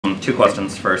Two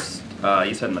questions. First,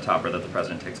 you said in the topper that the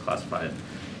president takes classified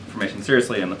information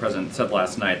seriously, and the president said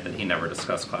last night that he never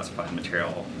discussed classified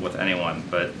material with anyone,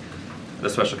 but the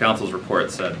special counsel's report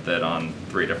said that on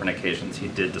 3 different occasions he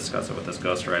did discuss it with his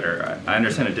ghostwriter. I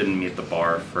understand it didn't meet the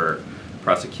bar for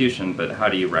prosecution, but how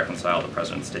do you reconcile the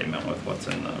president's statement with what's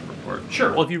in the report?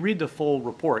 Sure. Well, if you read the full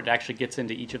report, it actually gets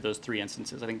into each of those 3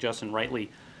 instances. I think Justin rightly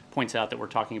points out that we're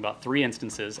talking about 3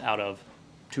 instances out of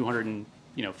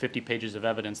 250 pages of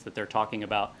evidence that they're talking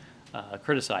about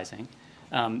criticizing.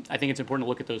 I think it's important to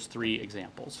look at those 3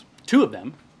 examples. 2 of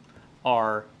them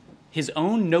are his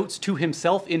own notes to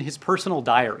himself in his personal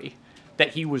diary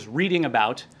that he was reading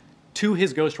about to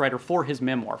his ghostwriter for his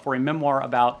memoir, for a memoir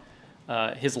about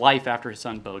his life after his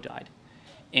son Beau died.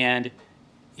 And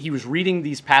he was reading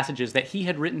these passages that he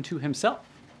had written to himself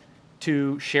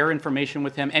to share information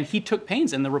with him, and he took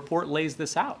pains, and the report lays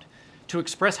this out, to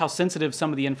express how sensitive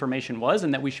some of the information was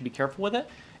and that we should be careful with it.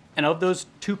 And of those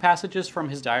 2 passages from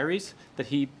his diaries that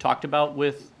he talked about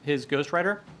with his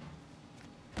ghostwriter,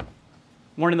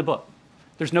 weren't in the book.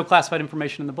 There's no classified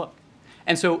information in the book.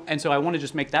 And so I want to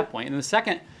just make that point. And the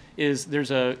second is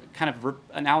there's a kind of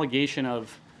an allegation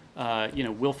of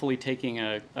willfully taking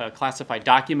a classified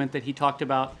document that he talked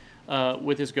about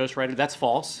with his ghostwriter. That's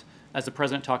false. As the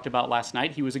president talked about last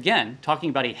night, he was again talking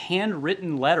about a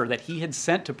handwritten letter that he had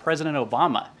sent to President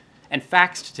Obama and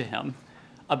faxed to him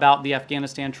about the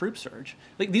Afghanistan troop surge.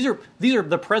 Like these are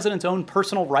the president's own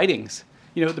personal writings,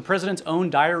 the president's own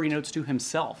diary notes to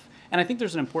himself. And I think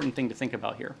there's an important thing to think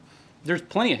about here. There's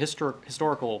plenty of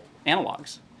historical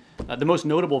analogs. The most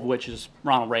notable of which is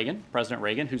Ronald Reagan, President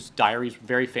Reagan, whose diaries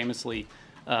very famously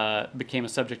became a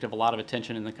subject of a lot of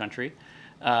attention in the country.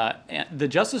 And the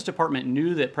Justice Department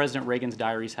knew that President Reagan's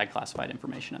diaries had classified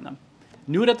information in them.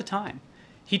 Knew it at the time.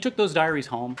 He took those diaries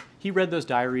home. He read those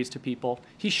diaries to people.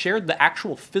 He shared the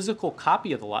actual physical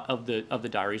copy of the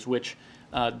diaries, which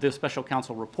the special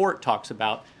counsel report talks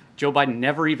about. Joe Biden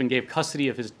never even gave custody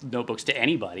of his notebooks to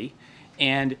anybody,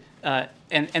 and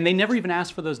they never even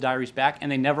asked for those diaries back,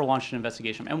 and they never launched an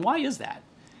investigation. And why is that?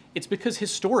 It's because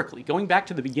historically, going back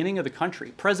to the beginning of the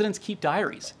country, presidents keep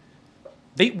diaries.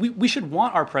 We should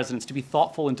want our presidents to be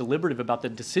thoughtful and deliberative about the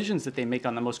decisions that they make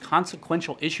on the most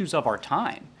consequential issues of our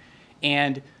time.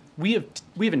 And we have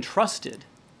entrusted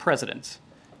presidents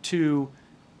to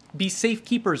be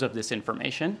safekeepers of this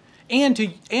information, and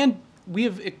we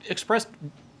have expressed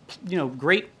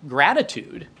great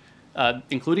gratitude,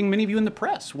 including many of you in the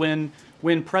press, when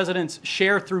presidents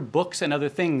share through books and other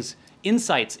things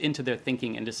insights into their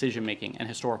thinking and decision making and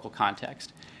historical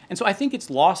context. And so I think it's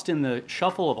lost in the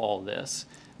shuffle of all this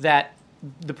that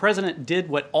the president did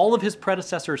what all of his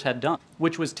predecessors had done,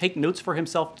 which was take notes for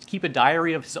himself, keep a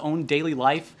diary of his own daily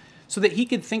life so that he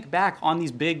could think back on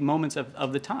these big moments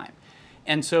of the time.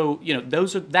 And so,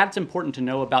 that's important to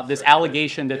know about this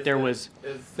allegation that there was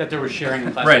sharing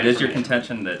of classified Right. Is your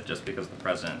contention that just because the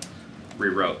president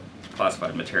rewrote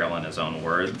classified material in his own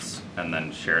words and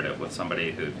then shared it with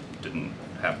somebody who didn't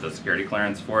have the security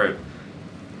clearance for it,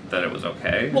 that it was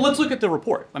okay? Well, let's look at the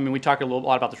report. I mean, we talked a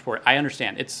lot about the report. I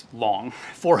understand it's long,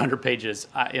 400 pages.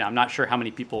 I'm not sure how many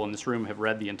people in this room have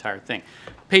read the entire thing.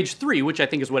 Page 3, which I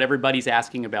think is what everybody's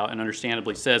asking about and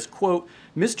understandably says, quote,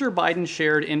 Mr. Biden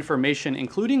shared information,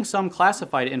 including some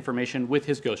classified information, with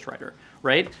his ghostwriter,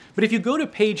 right? But if you go to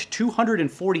page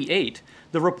 248,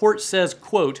 the report says,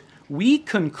 quote, we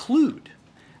conclude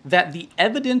that the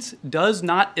evidence does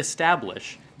not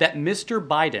establish that Mr.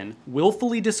 Biden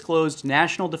willfully disclosed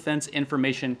national defense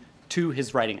information to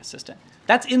his writing assistant.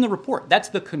 That's in the report. That's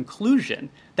the conclusion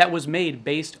that was made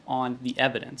based on the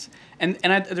evidence. And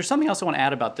there's something else I want to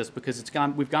add about this because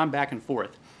we've gone back and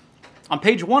forth. On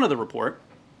page 1 of the report,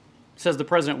 it says the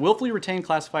president willfully retained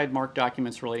classified marked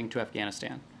documents relating to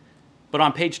Afghanistan. But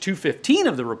on page 215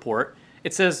 of the report,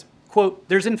 it says, quote,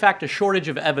 there's in fact a shortage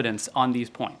of evidence on these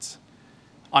points.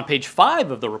 On page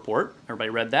 5 of the report, everybody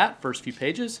read that, first few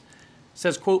pages,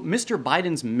 says, quote, Mr.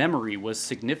 Biden's memory was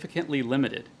significantly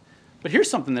limited. But here's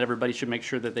something that everybody should make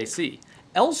sure that they see.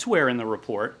 Elsewhere in the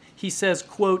report, he says,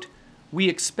 quote, we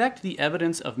expect the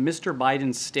evidence of Mr.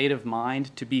 Biden's state of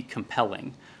mind to be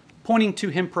compelling, pointing to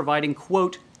him providing,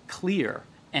 quote, clear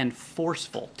and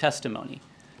forceful testimony.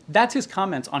 That's his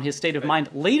comments on his state of mind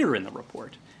later in the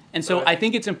report. And so I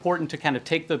think it's important to kind of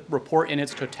take the report in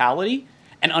its totality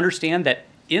and understand that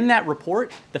in that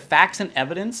report, the facts and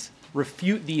evidence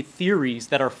refute the theories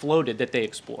that are floated that they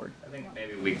explored. I think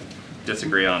maybe we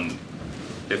disagree on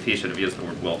if he should have used the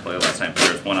word willfully last night, but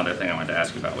there's one other thing I wanted to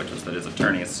ask you about, which is that his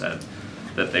attorneys said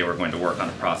that they were going to work on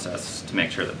a process to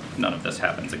make sure that none of this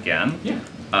happens again. Yeah.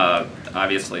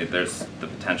 Obviously, there's the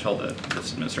potential that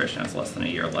this administration has less than a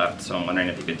year left, so I'm wondering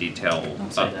if you could detail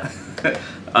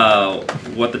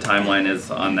what the timeline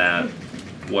is on that,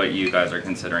 what you guys are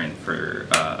considering for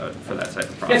that type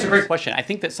of process. Yeah, it's a great question. I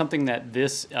think that something that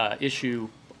this issue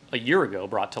a year ago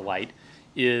brought to light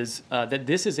is that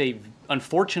this is a,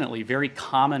 unfortunately, very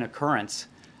common occurrence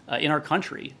in our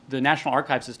country. The National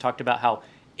Archives has talked about how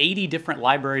 80 different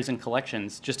libraries and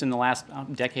collections just in the last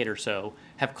decade or so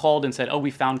have called and said, oh,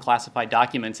 we found classified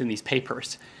documents in these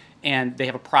papers. And they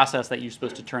have a process that you're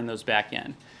supposed to turn those back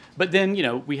in. But then, you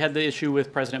know, we had the issue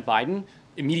with President Biden.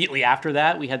 Immediately after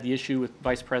that, we had the issue with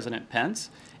Vice President Pence.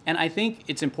 And I think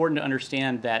it's important to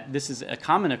understand that this is a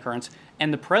common occurrence,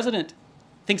 and the president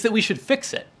thinks that we should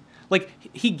fix it. Like,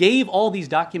 he gave all these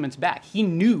documents back. He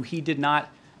knew he did not,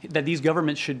 that these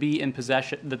governments should be in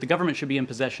possession, that the government should be in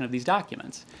possession of these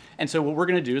documents. And so what we're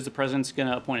going to do is the president's going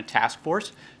to appoint a task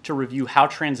force to review how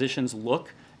transitions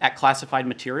look at classified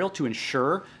material to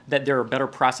ensure that there are better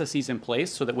processes in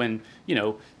place so that when, you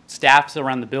know, staffs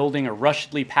around the building are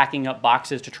rushedly packing up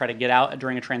boxes to try to get out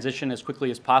during a transition as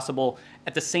quickly as possible,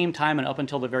 at the same time and up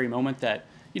until the very moment that,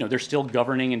 you know, they're still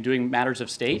governing and doing matters of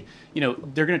state, you know,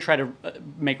 they're going to try to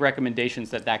make recommendations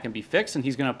that that can be fixed, and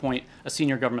he's going to appoint a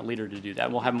senior government leader to do that.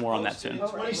 We'll have more on that soon. In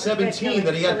 2017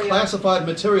 that he had classified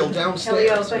material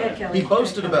downstairs. He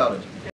boasted about it.